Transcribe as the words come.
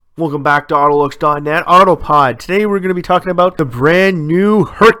Welcome back to Autolux.net Autopod. Today we're going to be talking about the brand new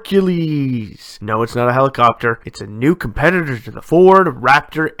Hercules. No, it's not a helicopter. It's a new competitor to the Ford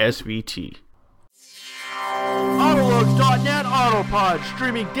Raptor SVT. Autolux.net Autopod,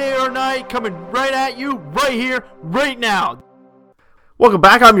 streaming day or night, coming right at you, right here, right now. Welcome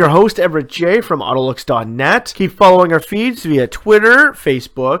back. I'm your host, Everett J. from Autolux.net. Keep following our feeds via Twitter,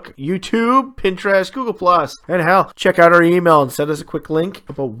 Facebook, YouTube, Pinterest, Google+, and hell, check out our email and send us a quick link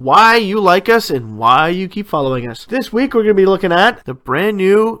about why you like us and why you keep following us. This week, we're going to be looking at the brand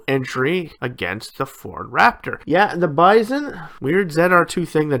new entry against the Ford Raptor. Yeah, the Bison, weird ZR2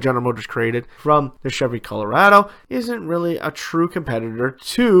 thing that General Motors created from the Chevy Colorado, isn't really a true competitor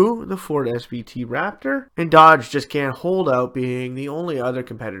to the Ford SVT Raptor, and Dodge just can't hold out being the only other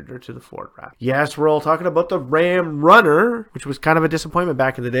competitor to the Ford Raptor. Yes, we're all talking about the Ram Runner, which was kind of a disappointment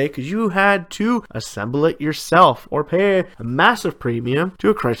back in the day because you had to assemble it yourself or pay a massive premium to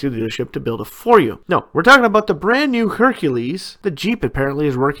a Chrysler dealership to build it for you. No, we're talking about the brand new Hercules that Jeep apparently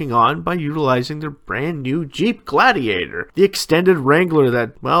is working on by utilizing their brand new Jeep Gladiator, the extended Wrangler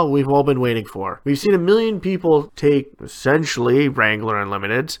that, well, we've all been waiting for. We've seen a million people take essentially Wrangler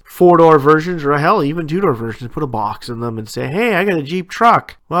Unlimiteds, four-door versions, or hell, even two-door versions, put a box in them and say, hey, I got a Jeep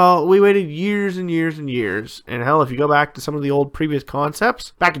truck. Well, we waited years and years and years, and hell, if you go back to some of the old previous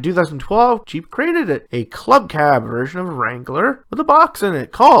concepts, back in 2012, Jeep created it, a club cab version of a Wrangler with a box in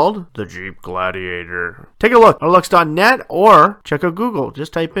it called the Jeep Gladiator. Take a look on Autolux.net or check out Google.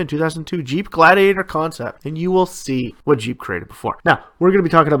 Just type in 2002 Jeep Gladiator concept, and you will see what Jeep created before. Now, we're going to be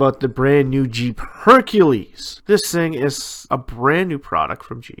talking about the brand new Jeep Hercules. This thing is a brand new product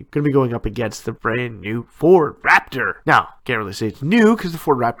from Jeep. Going to be going up against the brand new Ford Raptor. Now, can't really say it's new because the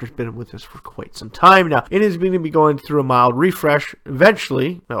Ford Raptor's been with us for quite some time now. It is going to be going through a mild refresh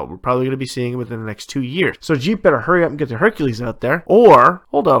eventually. Well, we're probably going to be seeing it within the next 2 years. So Jeep better hurry up and get the Hercules out there, or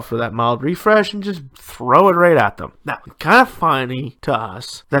hold out for that mild refresh and just throw it right at them. Now, kind of funny to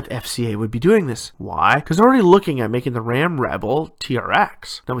us that FCA would be doing this. Why? Because they're already looking at making the Ram Rebel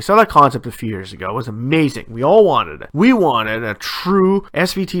TRX. Now, we saw that concept a few years ago. It was amazing. We all wanted it. We wanted a true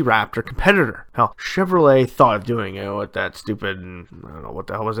SVT Raptor competitor. Hell, Chevrolet thought of doing it with that stupid, I don't know what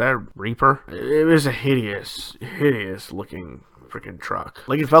the hell was that, Reaper? It was a hideous looking freaking truck.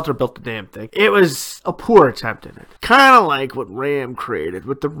 Lincoln-Felter built the damn thing. It was a poor attempt at it. Kind of like what Ram created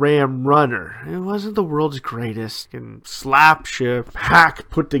with the Ram Runner. It wasn't the world's greatest slap ship, hack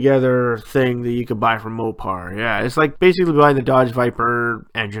put together thing that you could buy from Mopar. Yeah, it's like basically buying the Dodge Viper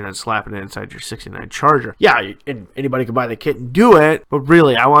engine and slapping it inside your 69 Charger. Yeah, and anybody can buy the kit and do it, but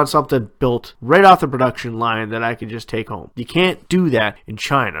really, I want something built right off the production line that I can just take home. You can't do that in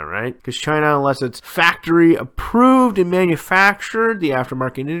China, right? Because China, unless it's factory approved and manufactured, the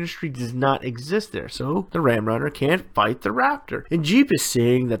aftermarket industry does not exist there, so the Ram Runner can't fight the Raptor. And Jeep is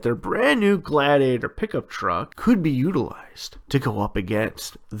saying that their brand new Gladiator pickup truck could be utilized to go up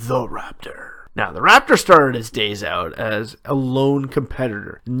against the Raptor. Now, the Raptor started its days out as a lone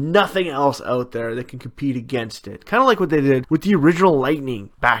competitor. Nothing else out there that can compete against it. Kind of like what they did with the original Lightning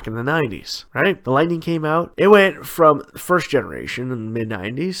back in the 90s, right? The Lightning came out. It went from first generation in the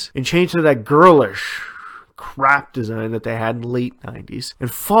mid-90s and changed to that girlish crap design that they had in the late 90s and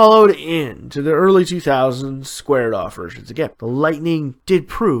followed into the early 2000s squared off versions. Again, the Lightning did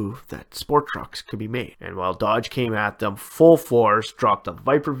prove that sport trucks could be made, and while Dodge came at them full force, dropped the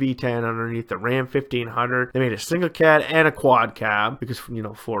Viper V10 underneath the Ram 1500, they made a single cab and a quad cab because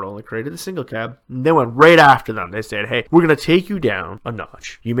Ford only created the single cab, and they went right after them. They said, hey, we're going to take you down a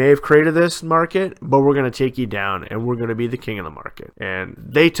notch. You may have created this market, but we're going to take you down and we're going to be the king of the market. And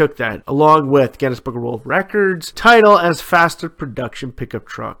they took that along with Guinness Book of World Records title as fastest production pickup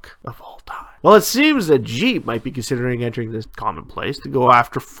truck of all time. Well, it seems that Jeep might be considering entering this commonplace to go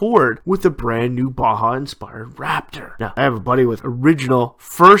after Ford with the brand new Baja-inspired Raptor. Now, I have a buddy with original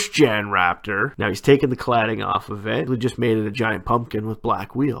first-gen Raptor. Now, he's taken the cladding off of it. We just made it a giant pumpkin with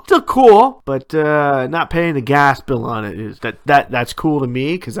black wheels. Still cool, but not paying the gas bill on it is that's cool to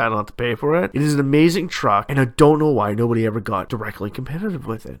me because I don't have to pay for it. It is an amazing truck, and I don't know why nobody ever got directly competitive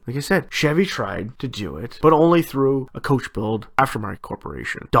with it. Like I said, Chevy tried to do it, but only through a coach build aftermarket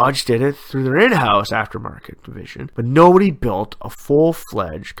corporation. Dodge did it through their in-house aftermarket division, but nobody built a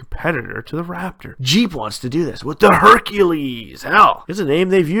full-fledged competitor to the Raptor. Jeep wants to do this with the Hercules. Hell, it's a name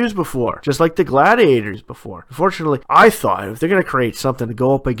they've used before, just like the Gladiators before. Unfortunately, I thought if they're going to create something to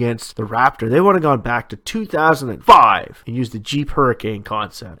go up against the Raptor, they would have gone back to 2005 and used the Jeep Hurricane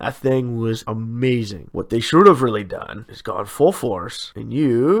concept. That thing was amazing. What they should have really done is gone full force and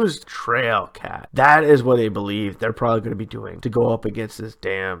used Trailcat. That is what they believe they're probably going to be doing to go up against this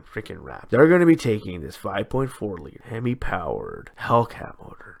damn freaking Raptor. they're going to be taking this 5.4 liter Hemi-powered Hellcat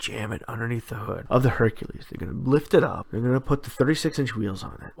motor, jam it underneath the hood of the Hercules. They're going to lift it up. They're going to put the 36-inch wheels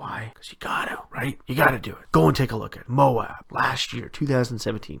on it. Why? Because you got to, right? You got to do it. Go and take a look at it. Moab last year,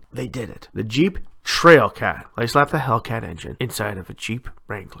 2017. They did it. The Jeep Trailcat. They slapped the Hellcat engine inside of a Jeep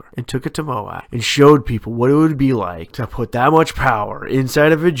Wrangler and took it to Moab and showed people what it would be like to put that much power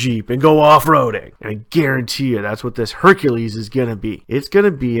inside of a Jeep and go off-roading. And I guarantee you that's what this Hercules is going to be. It's going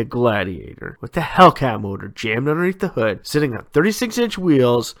to be a Gladiator with the Hellcat motor jammed underneath the hood, sitting on 36-inch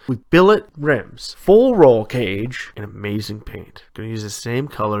wheels with billet rims, full roll cage, and amazing paint. Going to use the same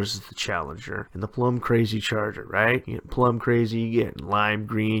colors as the Challenger and the Plum Crazy Charger, right? You get Plum Crazy, you're getting lime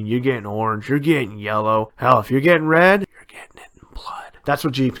green, you're getting orange, you're getting yellow. Hell, if you're getting red, you're getting it in blood. That's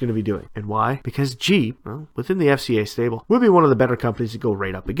what Jeep's going to be doing. And why? Because Jeep, well, within the FCA stable, will be one of the better companies to go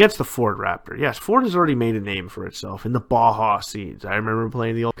right up against the Ford Raptor. Yes, Ford has already made a name for itself in the Baja scenes. I remember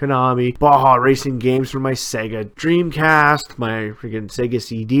playing the old Konami Baja racing games for my Sega Dreamcast, my freaking Sega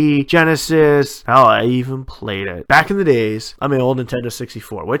CD, Genesis. Hell, I even played it back in the days on my old Nintendo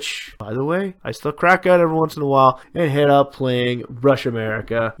 64, which, by the way, I still crack out every once in a while and hit up playing Rush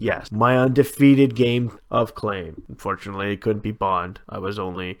America. Yes, my undefeated game of claim. Unfortunately, it couldn't be Bond. I was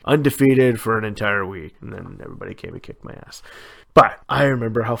only undefeated for an entire week, and then everybody came and kicked my ass. But I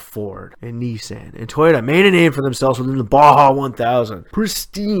remember how Ford and Nissan and Toyota made a name for themselves within the Baja 1000.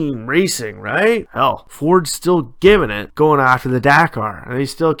 Pristine racing, right? Hell, Ford's still giving it, going after the Dakar, and they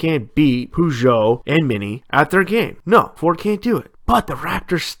still can't beat Peugeot and Mini at their game. No, Ford can't do it. But the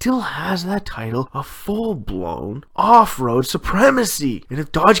Raptor still has that title of full-blown off-road supremacy. And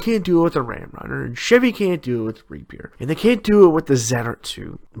if Dodge can't do it with the Ram Runner, and Chevy can't do it with the Reaper, and they can't do it with the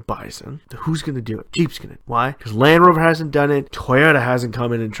ZR2 Bison, then who's going to do it? Jeep's going to. Why? Because Land Rover hasn't done it, Toyota hasn't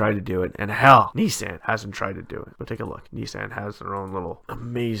come in and tried to do it, and hell, Nissan hasn't tried to do it. Go take a look. Nissan has their own little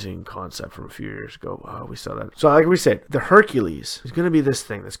amazing concept from a few years ago. Oh, we saw that. So like we said, the Hercules is going to be this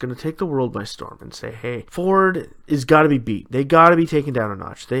thing that's going to take the world by storm and say, hey, Ford has got to be beat. They got to be taken down a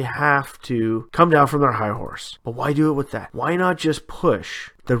notch. They have to come down from their high horse. But why do it with that? Why not just push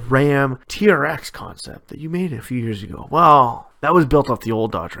the Ram TRX concept that you made a few years ago? Well, that was built off the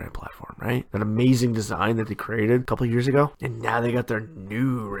old Dodge Ram platform, right? That amazing design that they created a couple years ago. And now they got their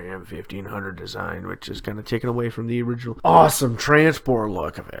new Ram 1500 design, which is kind of taken away from the original awesome transport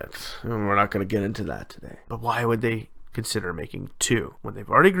look of it. And we're not going to get into that today. But why would they consider making two when they've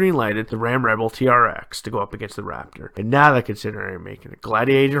already greenlighted the Ram Rebel TRX to go up against the Raptor, and now they're considering making a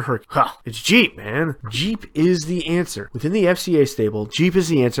Gladiator Hercules? It's Jeep, man. Jeep is the answer. Within the FCA stable, Jeep is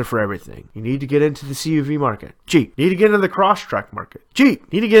the answer for everything. You need to get into the CUV market. Jeep. You need to get into the cross-track market. Jeep.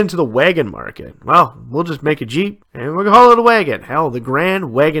 You need to get into the wagon market. Well, we'll just make a Jeep and we'll call it a wagon. Hell, the Grand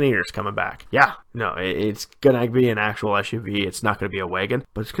Wagoneer's coming back. Yeah. No, it's going to be an actual SUV. It's not going to be a wagon,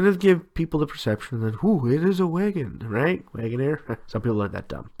 but it's going to give people the perception that, ooh, it is a wagon, right? Wagoneer. Some people are that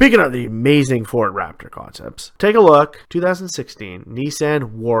dumb. Speaking of the amazing Ford Raptor concepts, take a look. 2016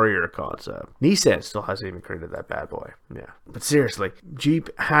 Nissan Warrior concept. Nissan still hasn't even created that bad boy. Yeah. But seriously, Jeep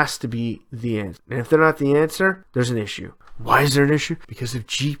has to be the answer. And if they're not the answer, there's an issue. Why is there an issue? Because if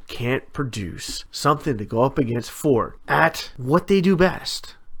Jeep can't produce something to go up against Ford at what they do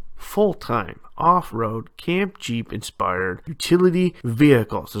best, full-time, off-road, Camp Jeep-inspired utility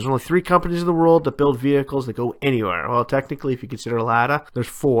vehicles. There's only 3 companies in the world that build vehicles that go anywhere. Well, technically, if you consider Lada, there's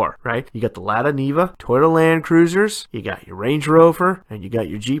 4, right? You got the Lada Niva, Toyota Land Cruisers, you got your Range Rover, and you got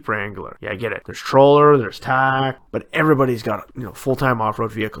your Jeep Wrangler. Yeah, I get it. There's Troller, there's TAC, but everybody's got, full-time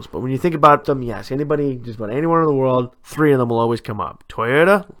off-road vehicles. But when you think about them, yes, anybody, just about anywhere in the world, 3 of them will always come up.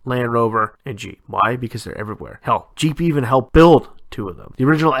 Toyota, Land Rover, and Jeep. Why? Because they're everywhere. Hell, Jeep even helped build 2 of them. The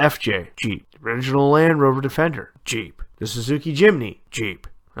original FJ, Jeep. The original Land Rover Defender, Jeep. The Suzuki Jimny, Jeep.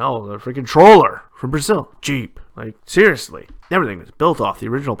 Oh, the freaking Troller from Brazil, Jeep. Like, seriously. Everything was built off the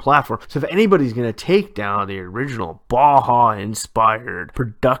original platform. So if anybody's going to take down the original Baja-inspired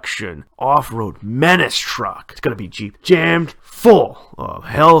production off-road menace truck, it's going to be Jeep. Jammed full of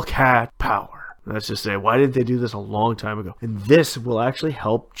Hellcat power. Let's just say, why didn't they do this a long time ago? And this will actually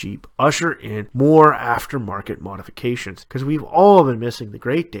help Jeep usher in more aftermarket modifications, because we've all been missing the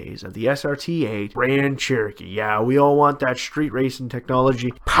great days of the SRT8 Grand Cherokee. Yeah, we all want that street racing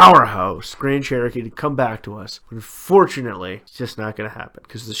technology powerhouse Grand Cherokee to come back to us. Unfortunately, it's just not going to happen,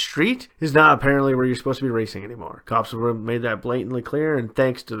 because the street is not apparently where you're supposed to be racing anymore. Cops have made that blatantly clear, and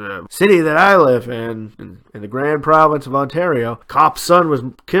thanks to the city that I live in the Grand Province of Ontario, cop's son was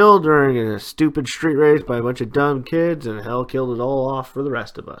killed during a stupid stupid street race by a bunch of dumb kids, and hell killed it all off for the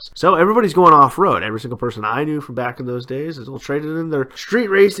rest of us. So everybody's going off-road. Every single person I knew from back in those days is all traded in their street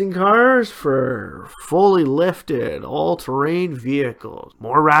racing cars for fully lifted, all-terrain vehicles.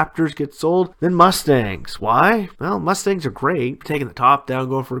 More Raptors get sold than Mustangs. Why? Well, Mustangs are great, taking the top down,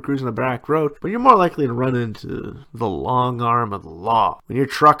 going for a cruise on the back road, but you're more likely to run into the long arm of the law. When you're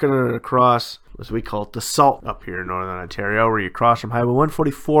trucking it across, as we call it, the Salt up here in Northern Ontario, where you cross from Highway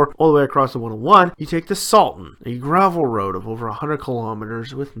 144 all the way across the 101, you take the Salton, a gravel road of over 100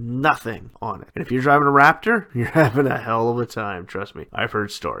 kilometers with nothing on it. And if you're driving a Raptor, you're having a hell of a time, trust me. I've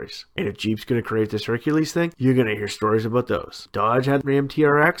heard stories. And if Jeep's going to create this Hercules thing, you're going to hear stories about those. Dodge had Ram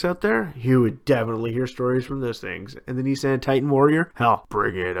TRX out there, you would definitely hear stories from those things. And the Nissan Titan Warrior, hell,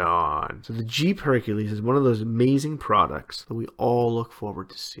 bring it on. So the Jeep Hercules is one of those amazing products that we all look forward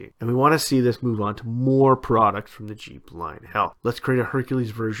to seeing. And we want to see this move on to more products from the Jeep line. Hell, let's create a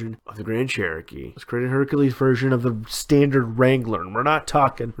Hercules version of the Grand Cherokee. Let's create a Hercules version of the standard Wrangler. And we're not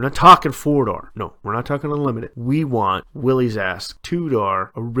talking 4-door. No, we're not talking Unlimited. We want Willie's ass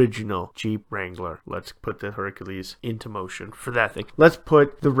 2-door original Jeep Wrangler. Let's put the Hercules into motion for that thing. Let's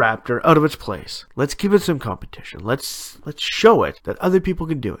put the Raptor out of its place. Let's give it some competition. Let's show it that other people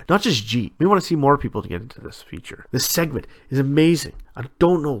can do it. Not just Jeep. We want to see more people to get into this feature. This segment is amazing. I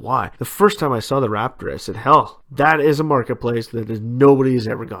don't know why. The first time I saw the Raptor, I said, hell, that is a marketplace that nobody has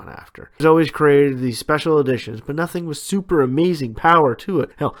ever gone after. It's always created these special editions, but nothing with super amazing power to it.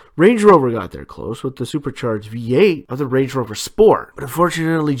 Hell, Range Rover got there close with the supercharged V8 of the Range Rover Sport. But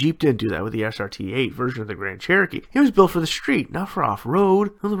unfortunately, Jeep didn't do that with the SRT8 version of the Grand Cherokee. It was built for the street, not for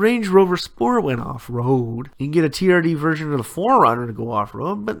off-road. Well, the Range Rover Sport went off-road. You can get a TRD version of the 4Runner to go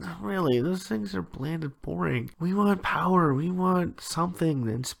off-road, but really, those things are bland and boring. We want power. We want something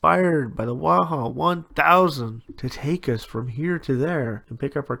inspired by the Waha 1000 to take us from here to there and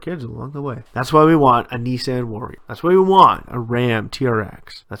pick up our kids along the way. That's why we want a Nissan Warrior. That's why we want a Ram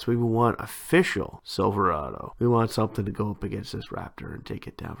TRX. That's why we want official Silverado. We want something to go up against this Raptor and take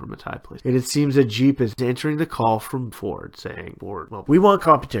it down from its high place. And it seems that Jeep is answering the call from Ford, saying, Ford, well, we want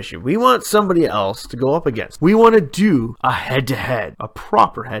competition. We want somebody else to go up against. We want to do a head-to-head, a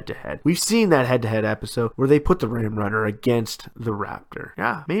proper head-to-head. We've seen that head-to-head episode where they put the Ram Runner against the Raptor.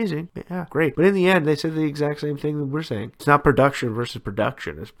 Yeah, amazing. Yeah, great. But in the end, they said the exact same thing that we're saying. It's not production versus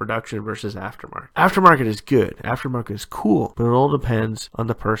production. It's production versus aftermarket. Aftermarket is good. Aftermarket is cool. But it all depends on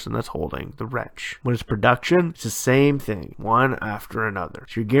the person that's holding the wrench. When it's production, it's the same thing. One after another.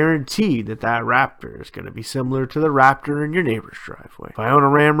 So you're guaranteed that that Raptor is going to be similar to the Raptor in your neighbor's driveway. If I own a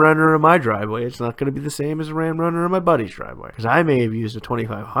Ram Runner in my driveway, it's not going to be the same as a Ram Runner in my buddy's driveway. Because I may have used a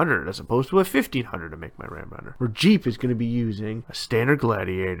 2500 as opposed to a 1500 to make my Ram Runner. Where Jeep is going to be using a standard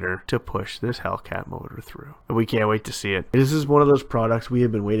Gladiator to push this Hellcat motor through. And we can't wait to see it. This is one of those products we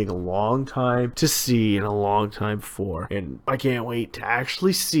have been waiting a long time to see and a long time for. And I can't wait to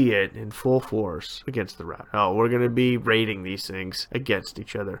actually see it in full force against the Raptor. Oh, we're going to be rating these things against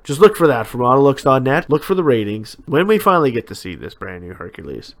each other. Just look for that from Autolux.net. Look for the ratings when we finally get to see this brand new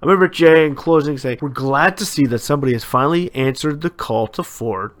Hercules. I remember Jay in closing saying, we're glad to see that somebody has finally answered the call to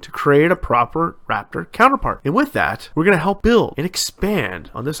Ford to create a proper Raptor counterpart. And with that, we're going to help build and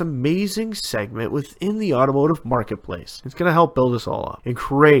expand on this amazing segment within the automotive marketplace. It's going to help build us all up and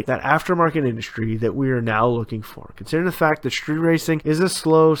create that aftermarket industry that we are now looking for. Considering the fact that street racing is a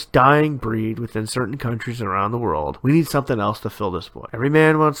slow, dying breed within certain countries around the world, we need something else to fill this void. Every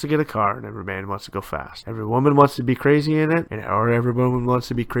man wants to get a car and every man wants to go fast. Every woman wants to be crazy in it, and every woman wants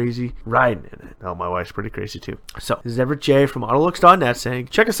to be crazy riding in it. Oh, my wife's pretty crazy too. So, this is Everett J from Autolux.net saying,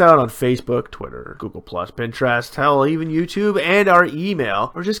 check us out on Facebook, Twitter, Google+, Pinterest, hell, even YouTube, and our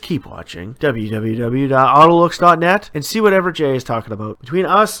email, or just keep watching www.autolux.net and see what Everett J is talking about. Between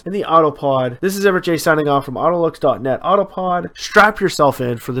us and the Autopod, this is Everett J signing off from Autolux.net Autopod. Strap yourself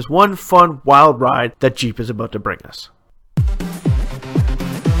in for this one fun, wild ride that Jeep is about to bring us.